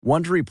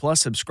Wondery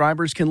Plus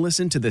subscribers can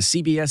listen to the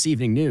CBS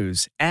Evening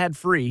News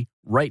ad-free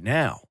right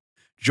now.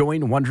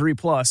 Join Wondery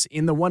Plus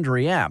in the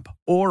Wondery app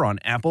or on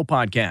Apple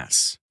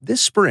Podcasts.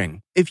 This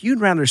spring, if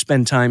you'd rather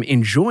spend time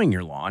enjoying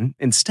your lawn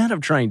instead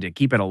of trying to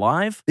keep it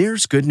alive,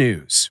 there's good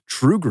news.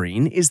 True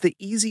Green is the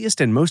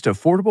easiest and most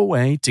affordable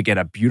way to get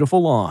a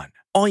beautiful lawn.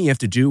 All you have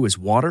to do is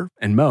water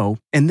and mow,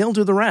 and they'll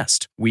do the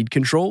rest. Weed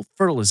control,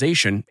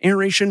 fertilization,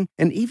 aeration,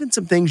 and even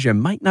some things you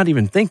might not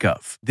even think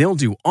of. They'll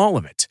do all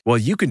of it, while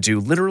you can do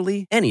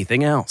literally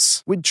anything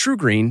else. With True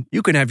Green,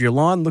 you can have your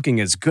lawn looking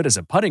as good as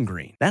a putting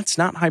green. That's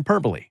not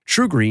hyperbole.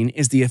 True Green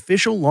is the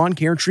official lawn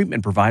care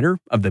treatment provider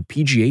of the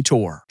PGA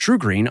Tour. True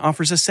Green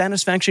offers a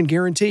satisfaction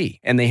guarantee,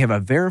 and they have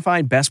a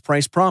verified best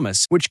price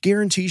promise, which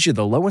guarantees you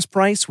the lowest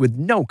price with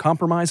no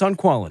compromise on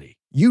quality.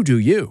 You do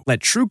you. Let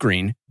True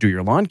Green do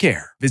your lawn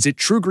care. Visit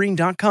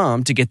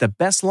TrueGreen.com to get the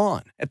best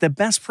lawn at the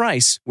best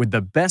price with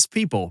the best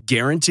people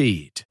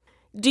guaranteed.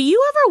 Do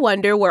you ever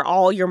wonder where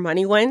all your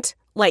money went?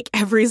 Like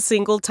every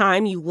single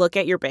time you look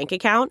at your bank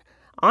account?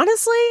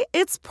 Honestly,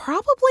 it's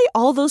probably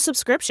all those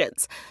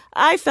subscriptions.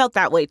 I felt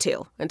that way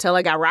too, until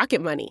I got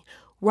Rocket Money.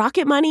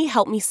 Rocket Money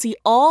helped me see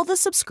all the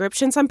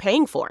subscriptions I'm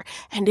paying for,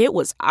 and it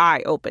was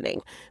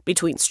eye-opening.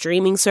 Between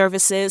streaming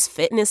services,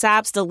 fitness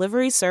apps,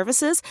 delivery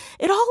services,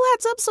 it all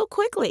adds up so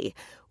quickly.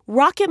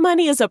 Rocket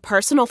Money is a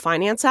personal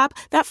finance app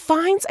that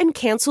finds and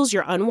cancels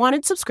your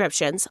unwanted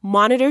subscriptions,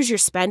 monitors your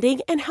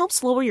spending, and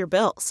helps lower your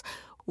bills.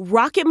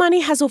 Rocket Money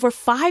has over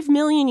 5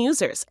 million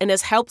users and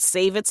has helped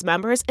save its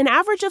members an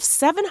average of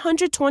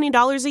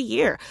 $720 a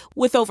year,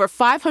 with over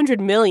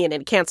 500 million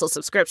in canceled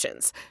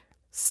subscriptions.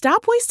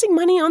 Stop wasting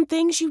money on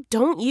things you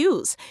don't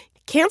use.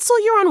 Cancel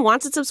your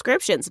unwanted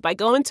subscriptions by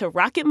going to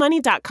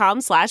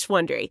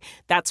rocketmoney.com/Wondery.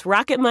 That's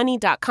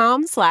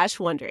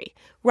rocketmoney.com/Wondery.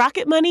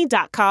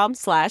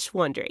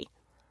 rocketmoney.com/Wondery.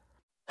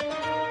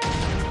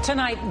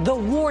 Tonight, the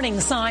warning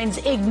signs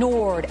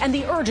ignored and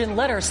the urgent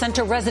letter sent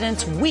to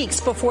residents weeks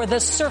before the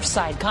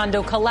Surfside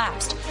condo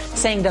collapsed,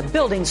 saying the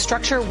building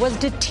structure was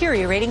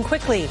deteriorating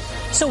quickly.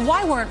 So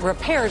why weren't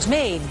repairs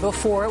made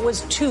before it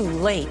was too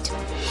late?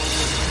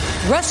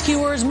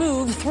 Rescuers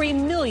move 3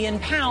 million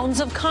pounds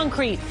of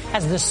concrete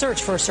as the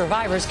search for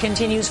survivors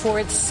continues for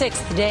its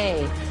 6th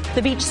day.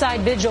 The beachside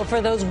vigil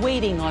for those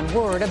waiting on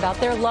word about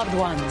their loved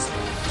ones.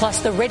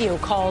 Plus the radio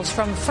calls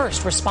from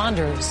first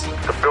responders.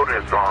 The building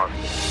is gone.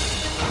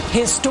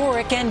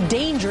 Historic and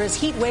dangerous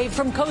heat wave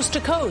from coast to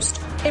coast.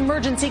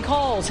 Emergency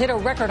calls hit a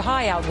record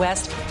high out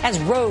west as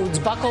roads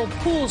buckle,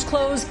 pools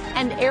close,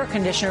 and air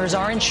conditioners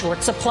are in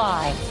short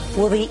supply.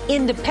 Will the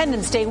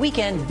Independence Day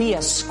weekend be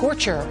a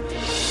scorcher?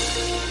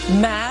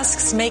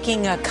 Masks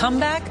making a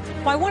comeback?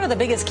 Why, one of the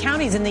biggest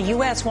counties in the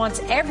U.S. wants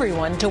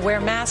everyone to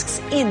wear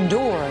masks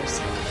indoors.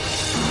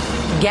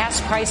 Gas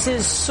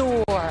prices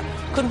soar.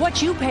 Could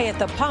what you pay at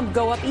the pump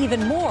go up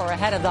even more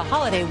ahead of the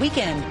holiday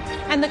weekend?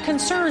 And the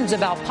concerns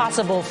about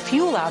possible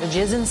fuel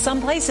outages in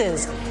some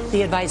places.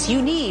 The advice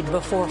you need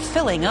before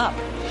filling up.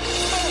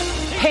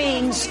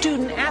 Paying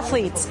student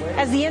athletes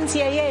as the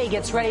NCAA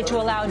gets ready to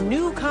allow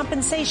new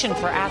compensation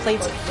for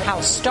athletes, how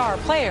star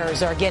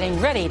players are getting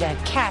ready to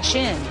cash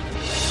in.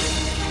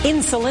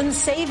 Insulin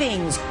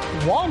savings.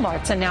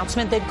 Walmart's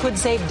announcement that could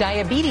save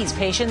diabetes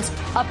patients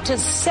up to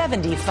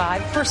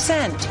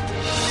 75%.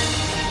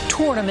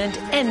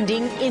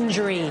 Tournament-ending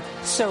injury.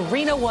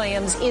 Serena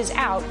Williams is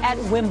out at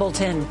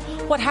Wimbledon.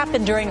 What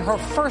happened during her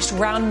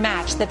first-round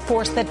match that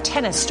forced the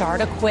tennis star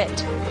to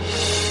quit?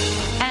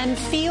 And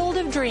Field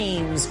of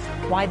Dreams.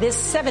 Why this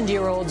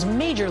 70-year-old's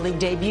Major League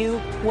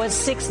debut was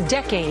 6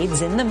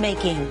 decades in the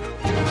making.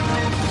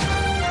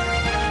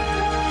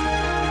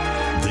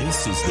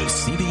 This is the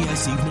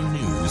CBS Evening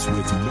News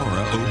with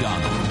Norah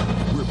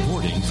O'Donnell,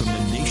 reporting from the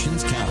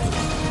nation's capital.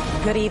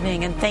 Good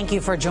evening, and thank you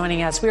for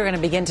joining us. We are going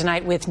to begin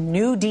tonight with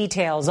new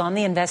details on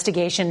the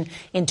investigation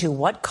into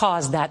what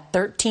caused that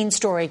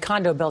 13-story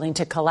condo building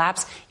to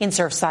collapse in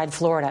Surfside,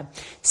 Florida.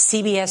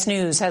 CBS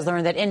News has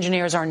learned that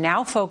engineers are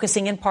now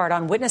focusing in part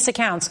on witness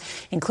accounts,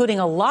 including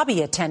a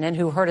lobby attendant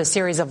who heard a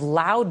series of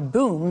loud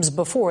booms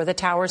before the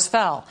towers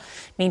fell.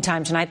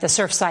 Meantime, tonight, the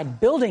Surfside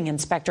building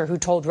inspector who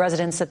told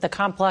residents that the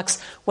complex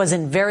was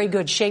in very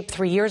good shape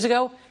 3 years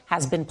ago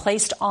has been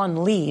placed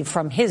on leave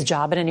from his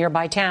job in a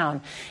nearby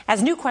town,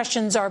 as new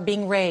questions are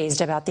being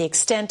raised about the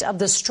extent of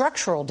the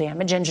structural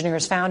damage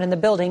engineers found in the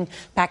building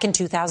back in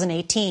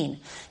 2018.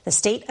 The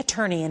state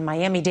attorney in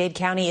Miami-Dade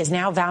County is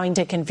now vowing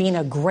to convene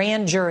a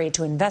grand jury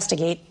to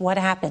investigate what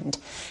happened.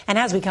 And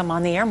as we come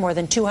on the air, more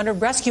than 200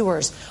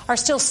 rescuers are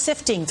still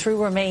sifting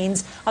through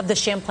remains of the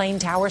Champlain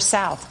Tower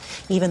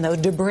South, even though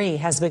debris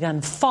has begun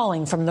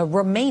falling from the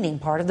remaining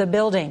part of the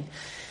building.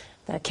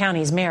 The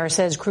county's mayor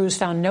says crews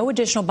found no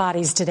additional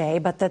bodies today,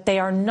 but that they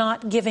are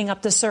not giving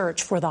up the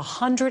search for the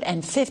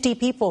 150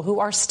 people who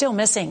are still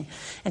missing.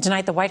 And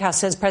tonight, the White House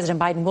says President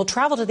Biden will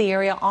travel to the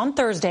area on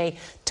Thursday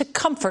to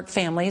comfort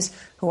families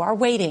who are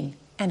waiting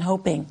and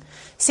hoping.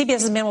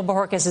 CBS's Manuel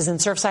Bojorquez is in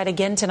Surfside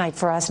again tonight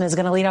for us and is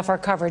going to lead off our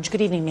coverage.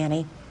 Good evening,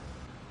 Manny.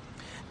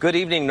 Good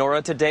evening,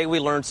 Norah. Today we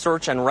learned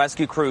search and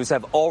rescue crews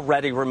have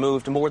already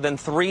removed more than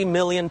 3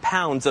 million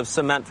pounds of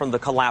cement from the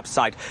collapse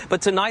site.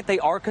 But tonight they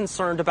are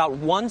concerned about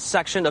one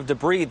section of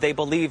debris they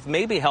believe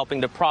may be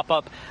helping to prop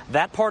up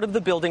that part of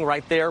the building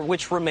right there,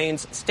 which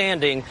remains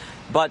standing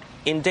but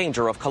in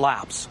danger of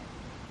collapse.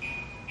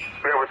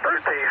 We have a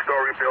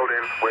 13-story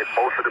building with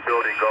most of the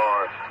building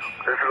gone.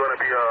 This is going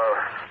to be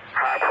a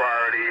high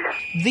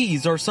priority.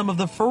 These are some of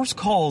the first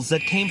calls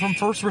that came from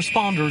first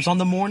responders on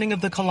the morning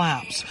of the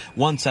collapse.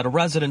 One said a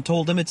resident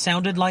told him it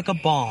sounded like a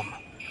bomb.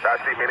 I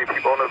see many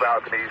people on the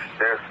balconies.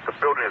 The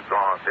building is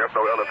gone. There's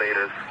no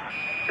elevators.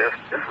 This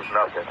is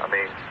nothing. I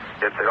mean,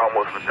 it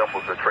almost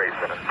resembles the Trade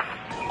Center.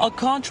 A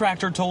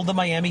contractor told the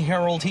Miami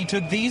Herald he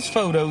took these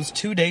photos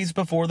 2 days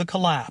before the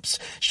collapse,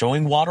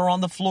 showing water on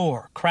the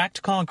floor,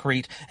 cracked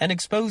concrete, and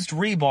exposed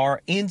rebar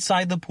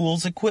inside the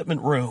pool's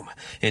equipment room.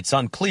 It's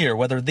unclear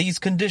whether these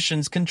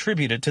conditions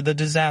contributed to the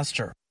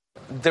disaster.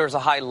 There's a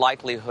high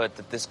likelihood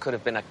that this could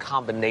have been a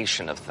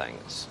combination of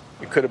things.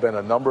 It could have been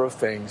a number of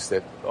things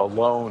that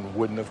alone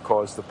wouldn't have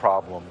caused the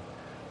problem,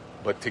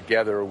 but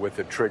together with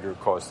a trigger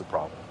caused the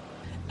problem.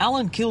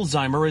 Alan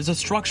Kilzheimer is a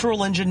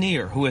structural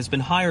engineer who has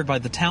been hired by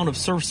the town of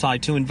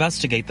Surfside to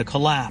investigate the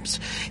collapse.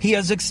 He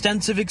has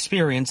extensive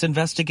experience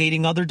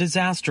investigating other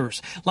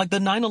disasters, like the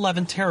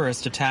 9/11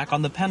 terrorist attack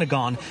on the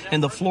Pentagon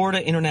and the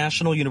Florida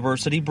International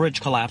University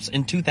bridge collapse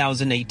in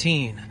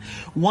 2018.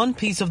 One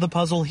piece of the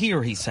puzzle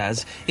here, he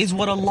says, is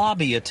what a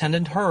lobby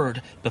attendant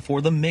heard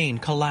before the main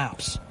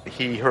collapse.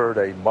 He heard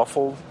a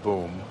muffled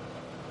boom,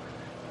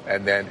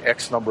 and then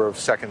X number of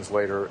seconds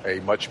later, a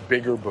much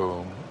bigger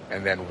boom,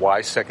 and then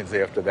Y seconds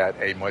after that,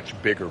 a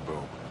much bigger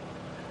boom.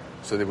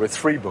 So there were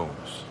 3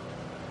 booms.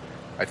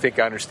 I think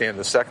I understand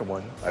the second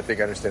one. I think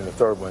I understand the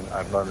third one.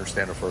 I don't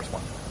understand the first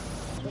one.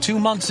 2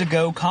 months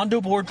ago, Condo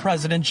Board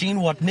President Gene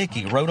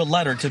Watnicki wrote a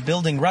letter to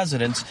building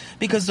residents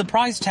because the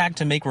price tag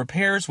to make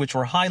repairs, which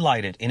were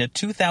highlighted in a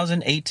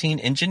 2018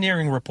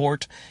 engineering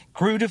report,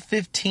 grew to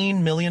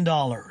 $15 million.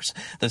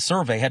 The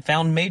survey had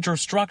found major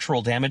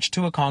structural damage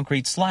to a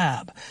concrete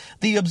slab.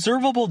 The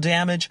observable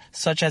damage,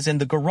 such as in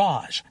the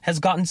garage, has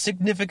gotten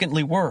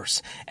significantly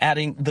worse,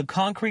 adding the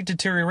concrete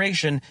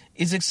deterioration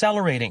is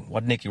accelerating,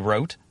 Watnicki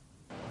wrote.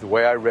 The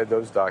way I read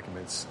those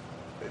documents,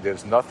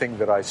 there's nothing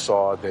that I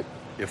saw that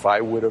if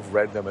I would have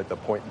read them at the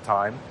point in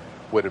time,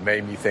 would have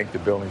made me think the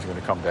building's going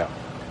to come down.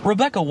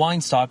 Rebecca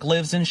Weinstock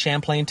lives in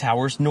Champlain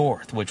Towers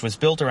North, which was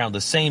built around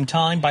the same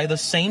time by the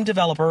same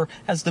developer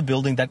as the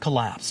building that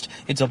collapsed.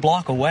 It's a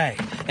block away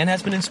and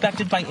has been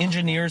inspected by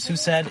engineers who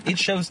said it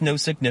shows no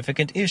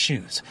significant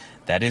issues.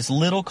 That is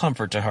little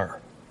comfort to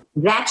her.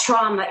 That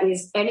trauma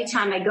is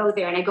anytime I go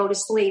there and I go to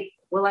sleep,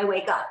 will I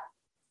wake up?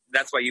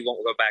 That's why you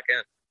won't go back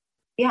in.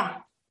 Yeah.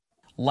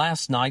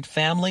 Last night,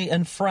 family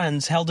and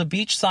friends held a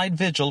beachside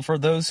vigil for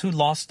those who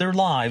lost their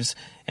lives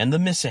and the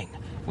missing,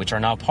 which are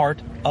now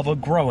part of a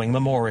growing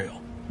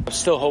memorial. I'm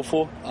still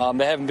hopeful.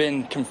 They haven't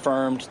been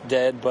confirmed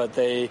dead, but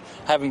they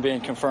haven't been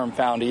confirmed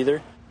found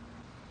either.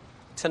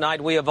 Tonight,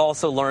 we have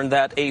also learned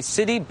that a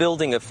city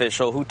building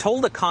official who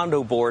told the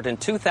condo board in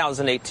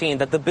 2018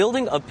 that the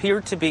building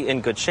appeared to be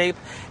in good shape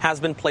has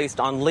been placed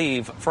on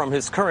leave from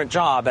his current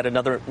job at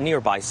another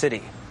nearby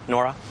city.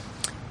 Norah?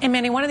 And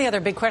Manny, one of the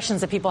other big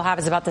questions that people have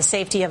is about the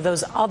safety of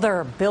those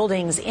other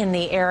buildings in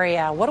the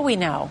area. What do we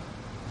know?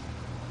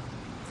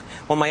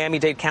 Well,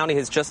 Miami-Dade County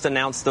has just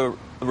announced the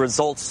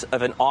results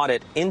of an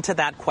audit into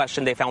that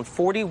question. They found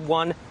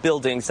 41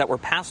 buildings that were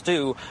past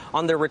due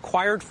on their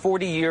required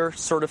 40-year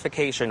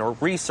certification or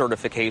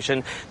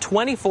recertification.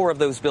 24 of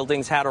those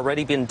buildings had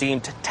already been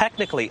deemed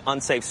technically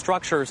unsafe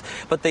structures,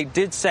 but they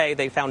did say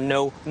they found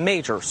no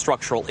major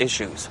structural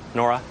issues.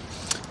 Norah?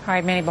 All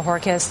right, Manny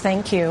Bajorquez,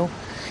 thank you.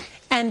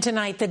 And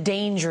tonight, the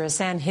dangerous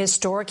and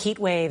historic heat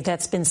wave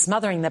that's been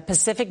smothering the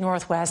Pacific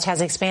Northwest has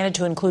expanded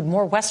to include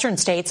more western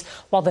states,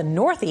 while the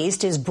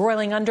Northeast is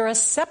broiling under a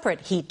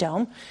separate heat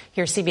dome.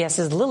 Here's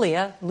CBS's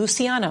Lilia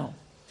Luciano.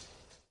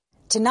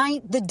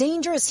 Tonight, the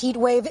dangerous heat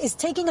wave is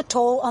taking a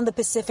toll on the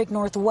Pacific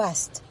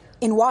Northwest.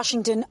 In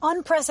Washington,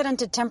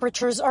 unprecedented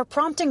temperatures are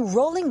prompting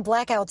rolling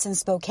blackouts in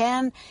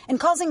Spokane and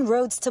causing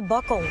roads to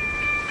buckle.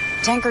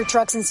 Tanker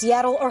trucks in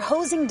Seattle are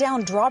hosing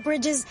down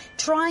drawbridges,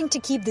 trying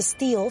to keep the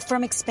steel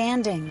from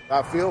expanding.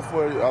 I feel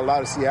for a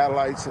lot of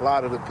Seattleites, a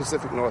lot of the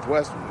Pacific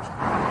Northwesterners.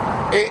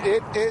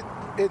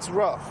 It's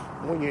rough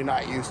when you're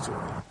not used to it.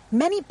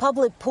 Many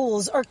public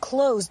pools are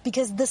closed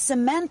because the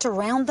cement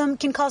around them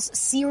can cause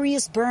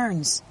serious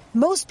burns.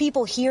 Most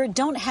people here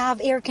don't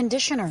have air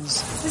conditioners.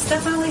 This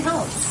definitely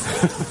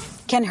helps.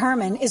 Ken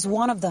Herman is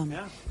one of them.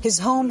 His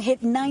home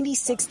hit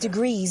 96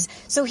 degrees,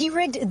 so he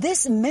rigged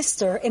this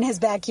mister in his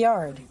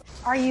backyard.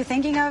 Are you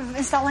thinking of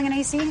installing an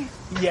AC?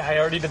 Yeah, I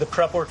already did the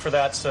prep work for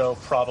that, so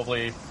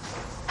probably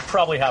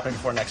happening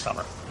before next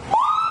summer.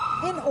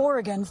 In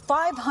Oregon,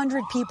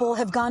 500 people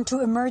have gone to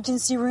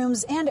emergency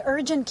rooms and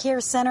urgent care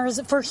centers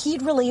for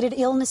heat-related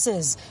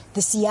illnesses.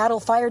 The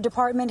Seattle Fire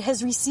Department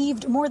has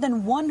received more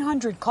than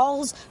 100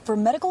 calls for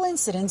medical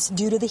incidents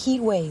due to the heat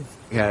wave.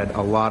 We had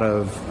a lot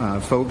of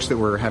folks that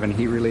were having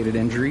heat-related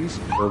injuries,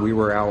 where we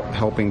were out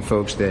helping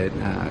folks that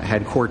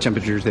had core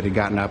temperatures that had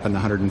gotten up in the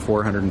 104,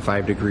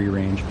 105 degree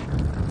range.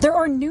 There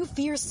are new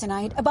fears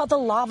tonight about the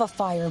lava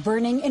fire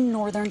burning in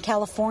Northern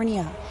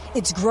California.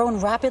 It's grown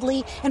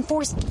rapidly and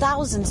forced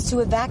thousands to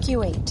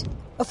evacuate.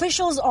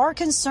 Officials are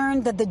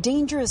concerned that the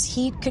dangerous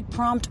heat could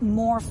prompt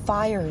more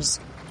fires.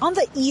 On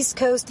the East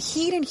Coast,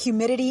 heat and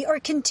humidity are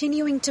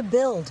continuing to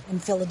build in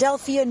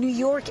Philadelphia, New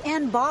York,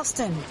 and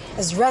Boston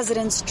as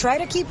residents try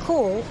to keep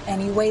cool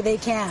any way they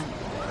can.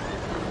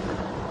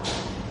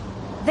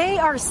 They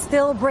are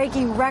still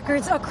breaking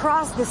records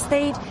across the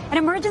state, and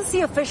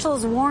emergency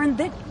officials warn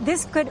that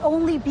this could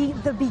only be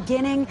the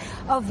beginning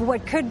of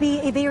what could be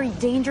a very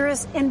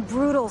dangerous and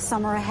brutal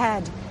summer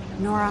ahead.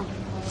 Norah.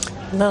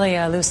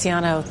 Lilia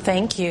Luciano,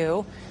 thank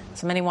you.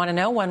 So many want to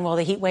know, when will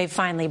the heat wave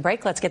finally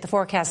break? Let's get the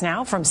forecast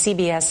now from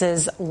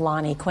CBS's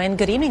Lonnie Quinn.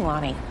 Good evening,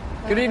 Lonnie.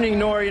 Good evening,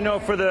 Norah. You know,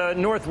 for the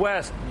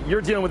Northwest, you're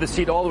dealing with this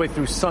heat all the way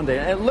through Sunday.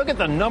 And look at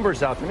the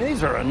numbers out there. I mean,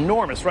 these are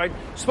enormous, right?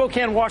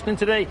 Spokane, Washington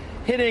today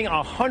hitting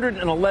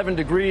 111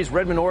 degrees.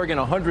 Redmond, Oregon,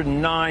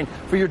 109.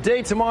 For your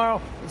day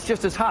tomorrow, it's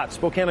just as hot.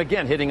 Spokane,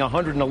 again, hitting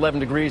 111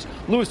 degrees.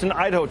 Lewiston,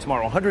 Idaho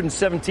tomorrow,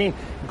 117.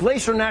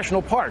 Glacier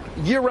National Park,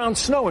 year-round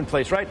snow in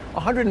place, right?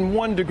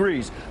 101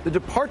 degrees. The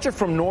departure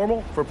from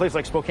normal for a place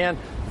like Spokane,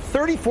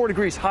 34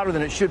 degrees hotter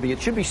than it should be.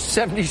 It should be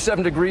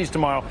 77 degrees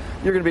tomorrow.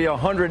 You're going to be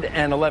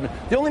 111.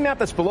 The only map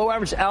that's below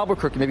average is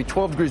Albuquerque, maybe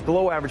 12 degrees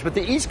below average, but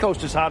the East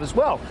Coast is hot as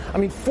well. I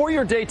mean, for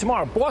your day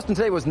tomorrow, Boston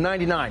today was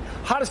 99.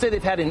 Hottest day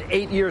they've had in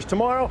 8 years.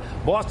 Tomorrow,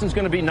 Boston's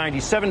going to be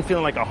 97,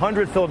 feeling like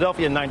 100.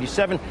 Philadelphia,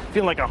 97,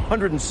 feeling like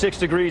 106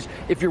 degrees.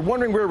 If you're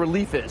wondering where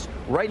relief is,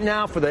 right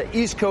now for the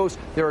East Coast,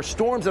 there are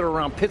storms that are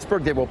around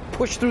Pittsburgh. They will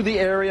push through the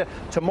area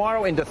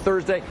tomorrow into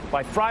Thursday.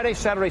 By Friday,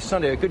 Saturday,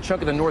 Sunday, a good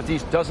chunk of the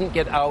Northeast doesn't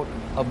get out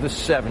of the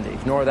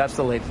 70s. Nora, that's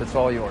the latest. It's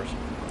all yours.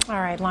 All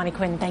right, Lonnie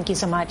Quinn, thank you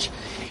so much.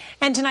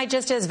 And tonight,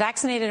 just as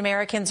vaccinated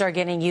Americans are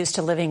getting used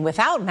to living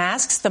without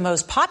masks, the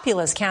most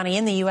populous county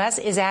in the U.S.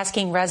 is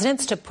asking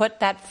residents to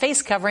put that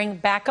face covering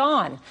back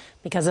on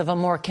because of a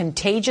more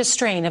contagious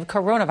strain of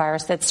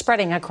coronavirus that's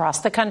spreading across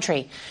the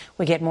country.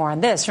 We get more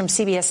on this from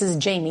CBS's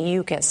Jamie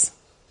Yukas.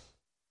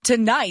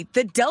 Tonight,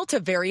 the Delta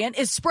variant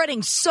is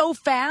spreading so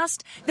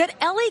fast that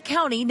LA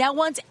County now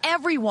wants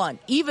everyone,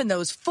 even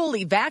those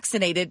fully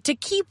vaccinated, to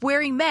keep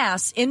wearing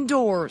masks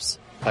indoors.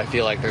 I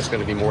feel like there's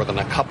going to be more than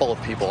a couple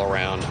of people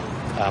around.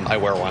 I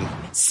wear one.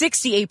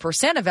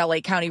 68% of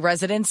LA County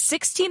residents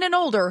 16 and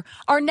older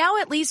are now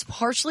at least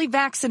partially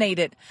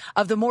vaccinated.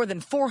 Of the more than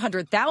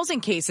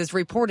 400,000 cases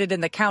reported in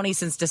the county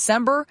since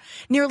December,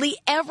 nearly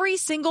every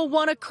single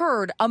one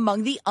occurred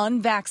among the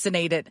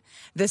unvaccinated.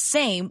 The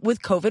same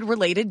with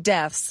COVID-related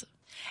deaths.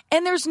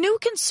 And there's new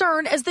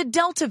concern as the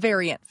Delta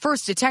variant,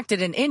 first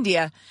detected in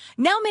India,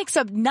 now makes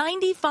up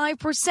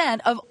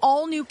 95% of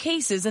all new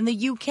cases in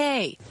the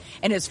UK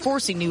and is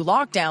forcing new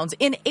lockdowns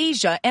in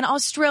Asia and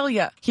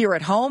Australia. Here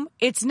at home,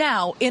 it's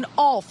now in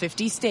all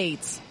 50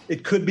 states.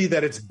 It could be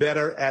that it's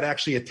better at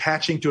actually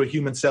attaching to a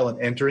human cell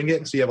and entering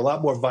it. So you have a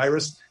lot more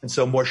virus and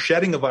so more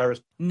shedding of virus.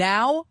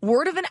 Now,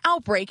 word of an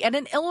outbreak at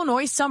an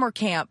Illinois summer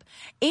camp.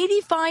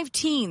 85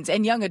 teens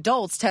and young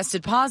adults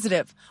tested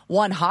positive,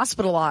 one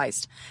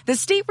hospitalized. The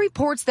state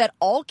reports that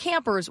all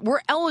campers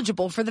were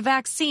eligible for the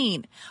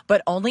vaccine,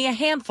 but only a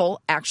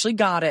handful actually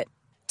got it.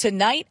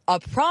 Tonight, a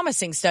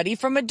promising study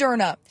from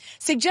Moderna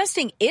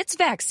suggesting its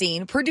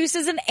vaccine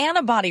produces an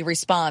antibody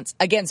response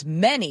against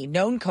many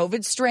known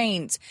COVID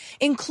strains,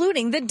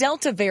 including the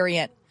Delta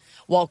variant.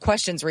 While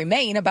questions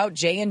remain about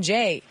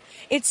J&J,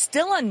 it's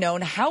still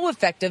unknown how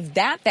effective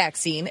that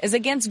vaccine is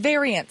against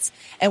variants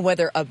and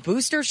whether a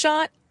booster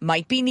shot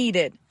might be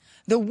needed.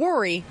 The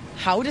worry,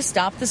 how to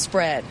stop the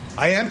spread.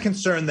 I am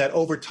concerned that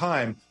over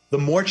time, the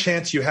more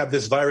chance you have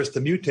this virus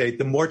to mutate,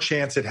 the more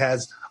chance it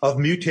has of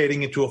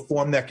mutating into a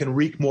form that can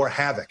wreak more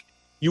havoc.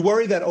 You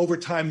worry that over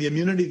time, the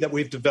immunity that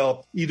we've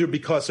developed, either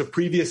because of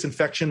previous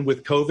infection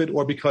with COVID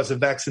or because of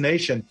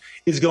vaccination,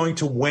 is going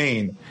to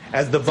wane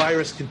as the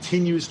virus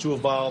continues to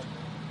evolve.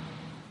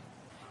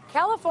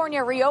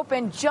 California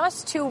reopened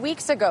just 2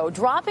 weeks ago,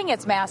 dropping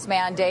its mask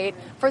mandate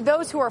for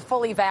those who are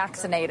fully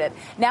vaccinated.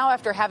 Now,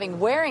 after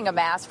wearing a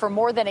mask for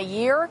more than a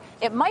year,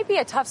 it might be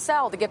a tough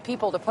sell to get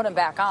people to put them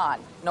back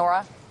on.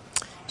 Nora?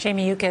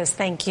 Jamie Yukas,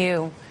 thank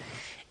you.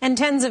 And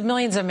tens of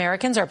millions of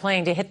Americans are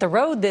planning to hit the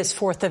road this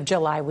 4th of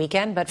July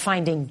weekend, but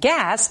finding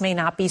gas may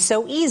not be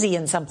so easy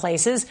in some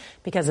places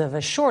because of a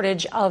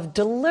shortage of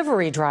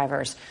delivery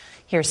drivers.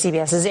 Here's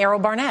CBS's Errol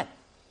Barnett.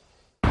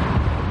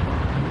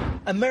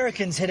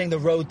 Americans hitting the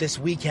road this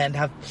weekend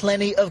have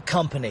plenty of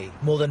company.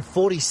 More than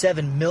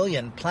 47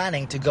 million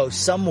planning to go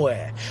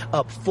somewhere,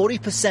 up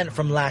 40%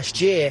 from last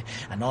year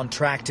and on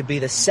track to be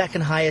the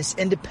second highest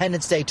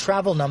Independence Day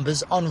travel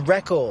numbers on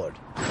record.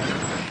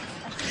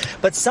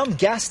 But some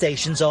gas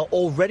stations are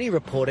already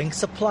reporting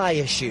supply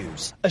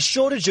issues. A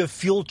shortage of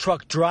fuel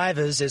truck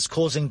drivers is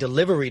causing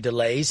delivery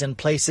delays in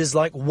places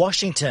like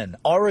Washington,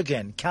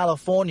 Oregon,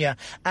 California,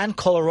 and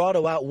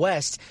Colorado out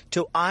west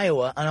to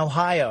Iowa and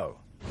Ohio.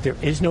 There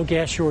is no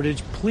gas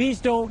shortage. Please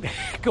don't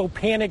go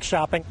panic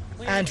shopping.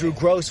 Andrew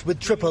Gross with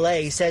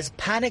AAA says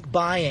panic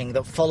buying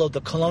that followed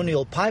the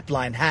Colonial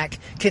Pipeline hack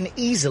can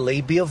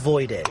easily be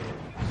avoided.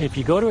 If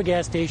you go to a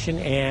gas station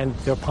and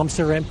their pumps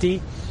are empty,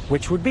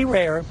 which would be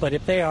rare, but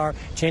if they are,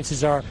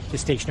 chances are the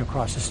station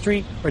across the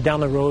street or down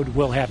the road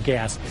will have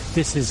gas.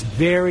 This is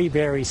very,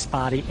 very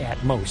spotty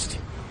at most.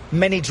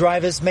 Many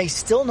drivers may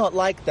still not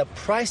like the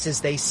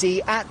prices they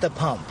see at the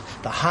pump,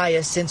 the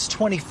highest since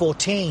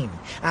 2014,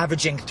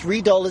 averaging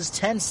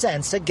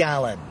 $3.10 a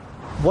gallon.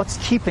 What's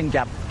keeping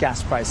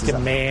gas prices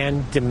up?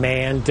 Demand.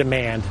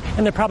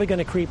 And they're probably going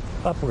to creep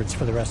upwards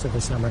for the rest of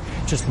the summer.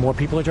 Just more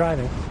people are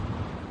driving.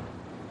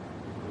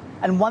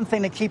 And one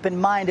thing to keep in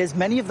mind is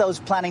many of those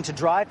planning to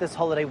drive this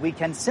holiday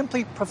weekend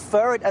simply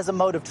prefer it as a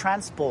mode of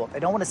transport. They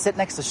don't want to sit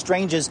next to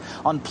strangers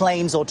on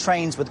planes or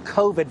trains with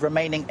COVID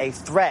remaining a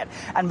threat.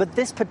 And with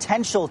this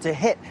potential to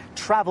hit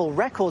travel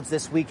records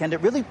this weekend,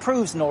 it really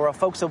proves, Norah,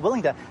 folks are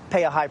willing to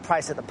pay a high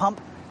price at the pump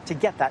to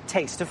get that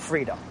taste of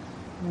freedom.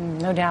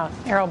 No doubt.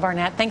 Errol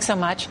Barnett, thanks so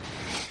much.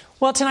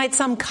 Well, tonight,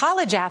 some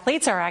college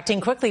athletes are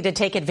acting quickly to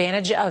take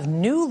advantage of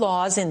new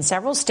laws in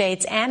several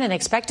states and an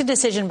expected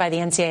decision by the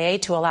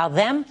NCAA to allow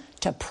them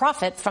to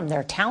profit from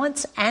their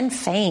talents and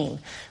fame.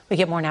 We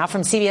get more now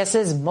from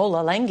CBS's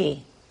Mola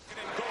Lenghi.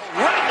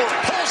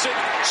 Pulls it,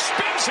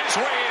 spins his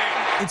way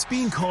in. It's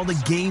being called a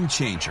game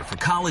changer for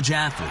college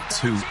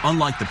athletes who,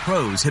 unlike the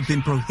pros, have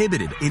been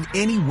prohibited in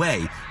any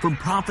way from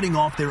profiting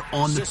off their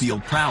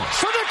on-the-field prowess.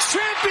 For the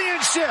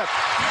championship!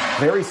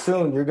 Very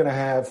soon, you're going to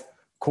have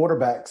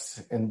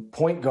quarterbacks and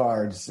point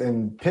guards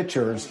and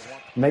pitchers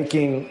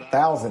making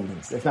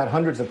thousands, if not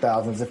hundreds of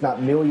thousands, if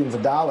not millions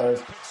of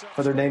dollars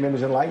for their name,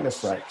 image, and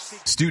likeness rights.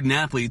 Student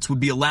athletes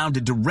would be allowed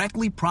to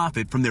directly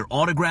profit from their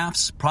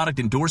autographs, product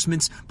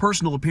endorsements,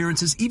 personal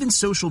appearances, even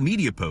social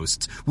media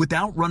posts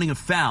without running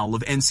afoul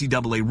of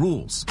NCAA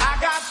rules.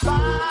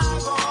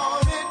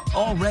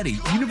 Already,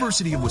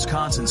 University of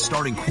Wisconsin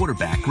starting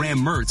quarterback Graham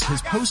Mertz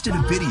has posted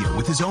a video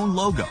with his own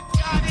logo.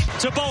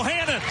 To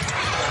Bohannon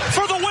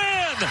for the win!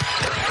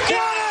 Get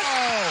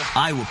it!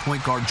 Iowa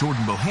point guard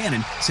Jordan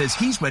Bohannon says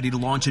he's ready to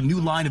launch a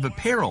new line of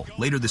apparel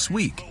later this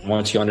week.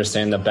 Once you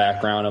understand the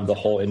background of the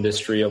whole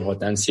industry of what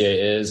the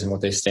NCAA is and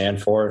what they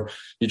stand for,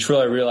 you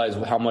truly realize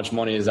how much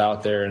money is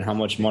out there and how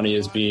much money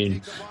is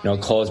being,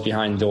 closed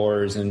behind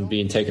doors and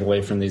being taken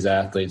away from these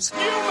athletes.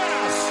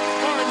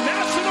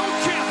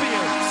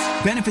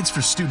 Benefits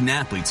for student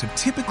athletes have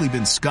typically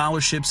been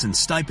scholarships and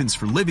stipends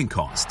for living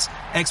costs.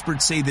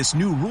 Experts say this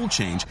new rule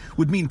change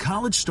would mean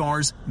college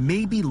stars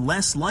may be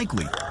less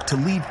likely to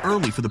leave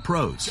early for the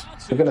pros.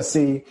 You're going to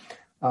see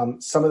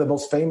some of the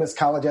most famous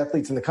college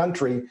athletes in the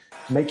country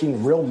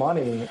making real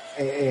money,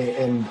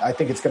 and I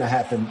think it's going to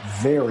happen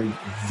very,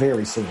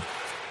 very soon.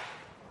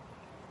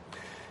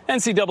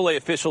 NCAA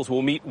officials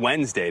will meet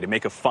Wednesday to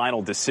make a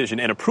final decision,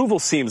 and approval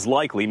seems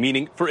likely,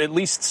 meaning for at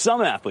least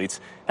some athletes,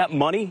 that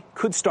money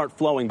could start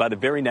flowing by the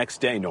very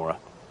next day, Norah.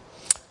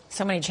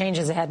 So many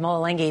changes ahead.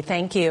 Mola Lenghi,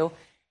 thank you.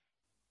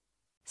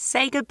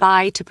 Say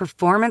goodbye to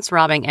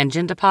performance-robbing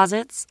engine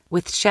deposits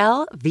with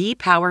Shell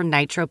V-Power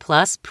Nitro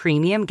Plus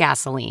Premium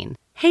Gasoline.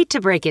 Hate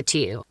to break it to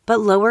you, but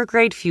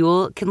lower-grade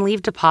fuel can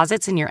leave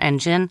deposits in your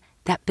engine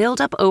that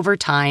build up over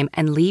time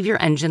and leave your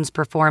engine's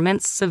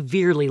performance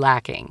severely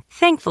lacking.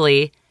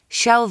 Thankfully,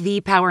 Shell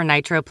V-Power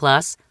Nitro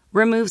Plus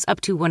removes up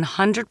to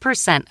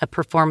 100% of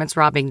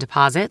performance-robbing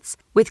deposits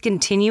with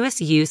continuous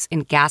use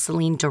in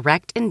gasoline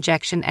direct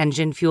injection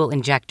engine fuel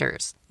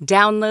injectors.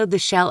 Download the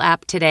Shell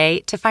app today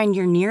to find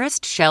your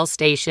nearest Shell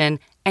station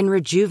and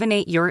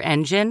rejuvenate your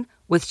engine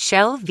with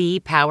Shell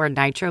V-Power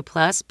Nitro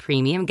Plus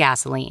Premium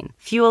Gasoline.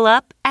 Fuel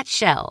up at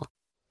Shell.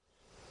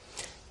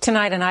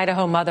 Tonight, an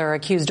Idaho mother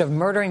accused of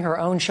murdering her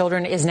own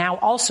children is now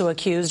also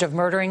accused of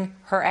murdering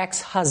her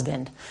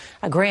ex-husband.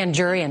 A grand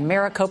jury in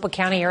Maricopa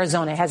County,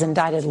 Arizona, has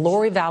indicted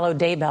Lori Vallow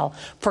Daybell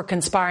for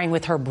conspiring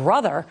with her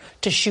brother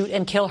to shoot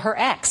and kill her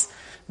ex.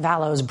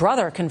 Vallow's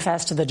brother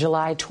confessed to the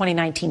July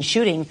 2019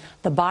 shooting.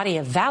 The body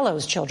of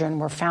Vallow's children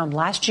were found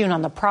last June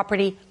on the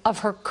property of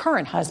her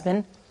current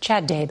husband,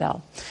 Chad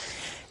Daybell.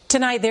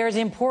 Tonight, there's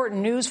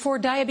important news for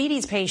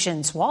diabetes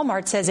patients.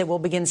 Walmart says it will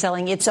begin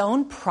selling its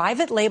own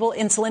private label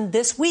insulin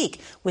this week,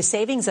 with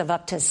savings of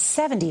up to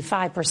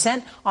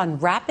 75% on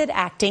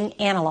rapid-acting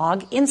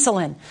analog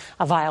insulin.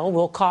 A vial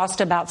will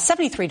cost about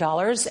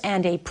 $73,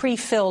 and a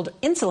pre-filled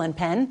insulin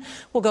pen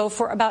will go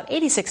for about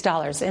 $86.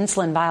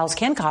 Insulin vials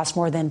can cost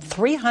more than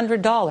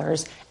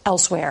 $300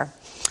 elsewhere.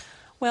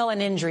 Well,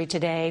 an injury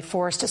today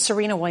forced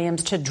Serena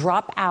Williams to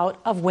drop out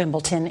of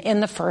Wimbledon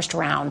in the first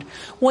round.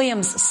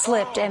 Williams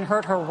slipped and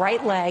hurt her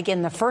right leg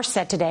in the first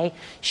set today.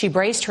 She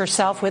braced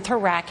herself with her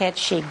racket.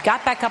 She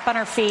got back up on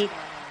her feet,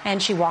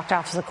 and she walked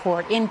off the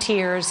court in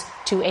tears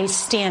to a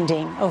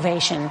standing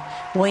ovation.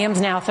 Williams,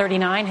 now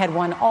 39, had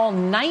won all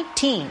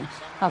 19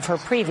 of her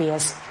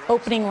previous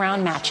opening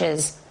round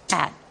matches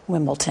at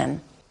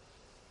Wimbledon.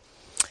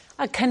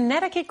 A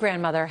Connecticut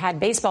grandmother had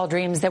baseball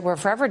dreams that were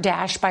forever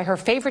dashed by her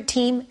favorite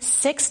team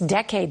 6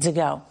 decades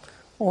ago.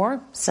 Or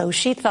so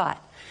she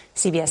thought.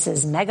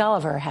 CBS's Meg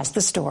Oliver has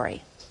the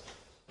story.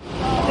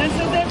 This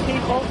is it,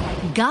 people.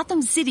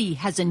 Gotham City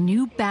has a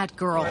new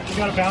Batgirl. You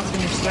gotta bounce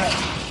in your step.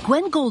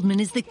 Gwen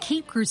Goldman is the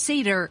Cape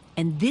Crusader,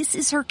 and this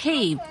is her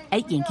cave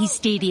at Yankee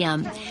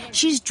Stadium.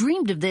 She's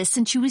dreamed of this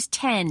since she was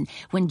 10,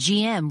 when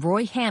GM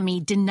Roy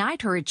Hammey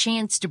denied her a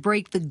chance to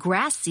break the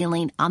grass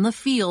ceiling on the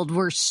field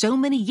where so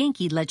many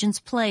Yankee legends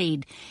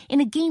played.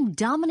 In a game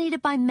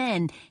dominated by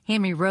men,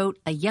 Hammey wrote,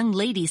 "A young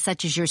lady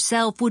such as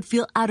yourself would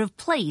feel out of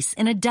place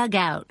in a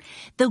dugout."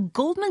 Though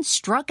Goldman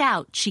struck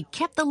out, she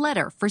kept the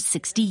letter for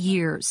 60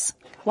 years.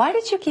 Why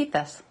did you keep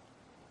this?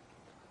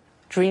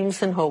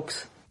 Dreams and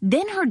hopes.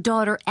 Then her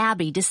daughter,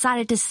 Abby,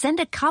 decided to send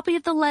a copy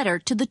of the letter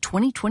to the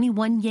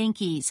 2021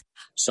 Yankees.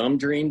 Some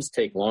dreams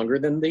take longer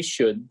than they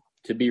should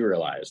to be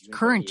realized.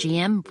 Current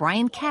GM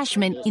Brian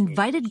Cashman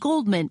invited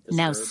Goldman,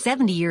 now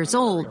 70 years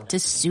old, to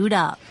suit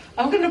up.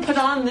 I'm going to put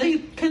on the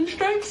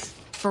pinstripes.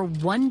 For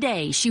one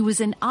day, she was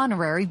an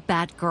honorary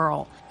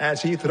Batgirl. As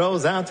she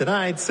throws out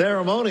tonight's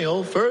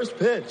ceremonial first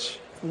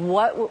pitch.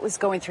 What was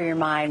going through your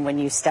mind when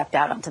you stepped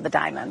out onto the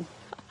diamond?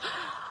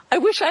 I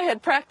wish I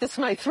had practiced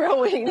my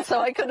throwing so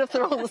I could have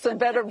thrown some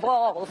better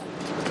balls.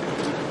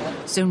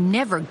 So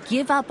never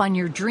give up on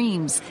your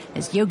dreams.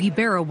 As Yogi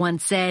Berra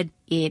once said,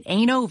 it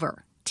ain't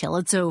over till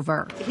it's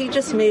over. He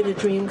just made a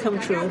dream come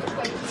true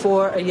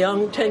for a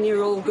young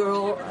 10-year-old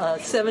girl, a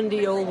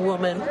 70-year-old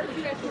woman,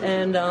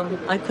 and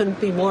I couldn't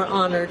be more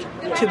honored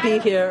to be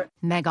here.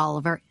 Meg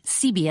Oliver,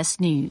 CBS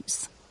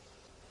News.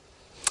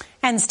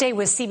 And stay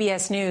with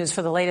CBS News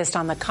for the latest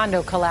on the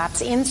condo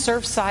collapse in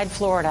Surfside,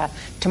 Florida,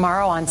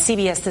 tomorrow on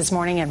CBS This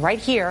Morning and right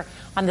here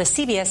on the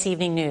CBS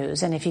Evening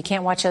News. And if you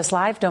can't watch us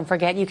live, don't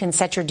forget you can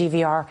set your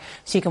DVR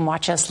so you can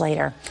watch us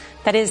later.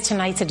 That is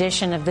tonight's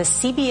edition of the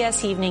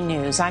CBS Evening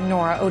News. I'm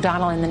Norah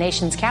O'Donnell in the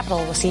nation's capital.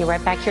 We'll see you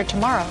right back here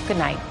tomorrow. Good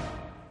night.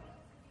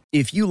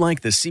 If you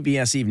like the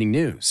CBS Evening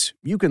News,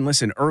 you can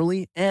listen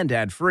early and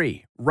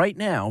ad-free right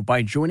now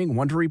by joining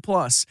Wondery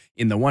Plus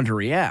in the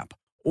Wondery app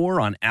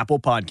or on Apple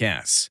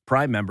Podcasts.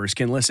 Prime members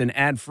can listen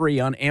ad-free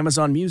on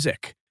Amazon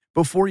Music.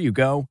 Before you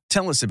go,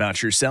 tell us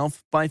about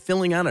yourself by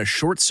filling out a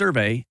short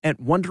survey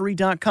at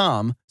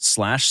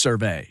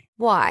Wondery.com/survey.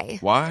 Why?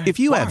 If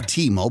you have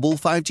T-Mobile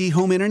 5G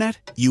home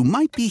internet, you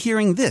might be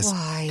hearing this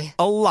Why?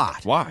 a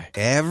lot.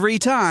 Every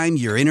time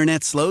your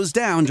internet slows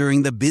down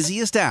during the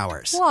busiest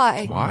hours.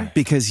 Why?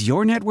 Because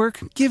your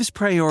network gives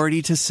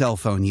priority to cell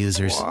phone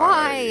users.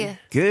 Why?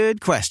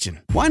 Good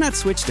question. Why not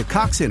switch to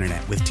Cox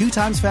Internet with 2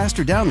 times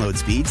faster download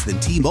speeds than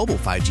T-Mobile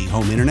 5G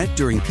home internet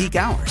during peak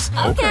hours?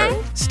 Okay.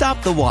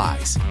 Stop the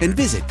whys and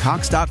visit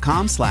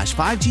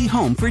Cox.com/5G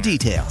home for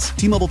details.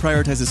 T-Mobile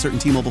prioritizes certain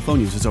T-Mobile phone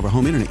users over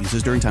home internet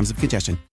users during times of congestion.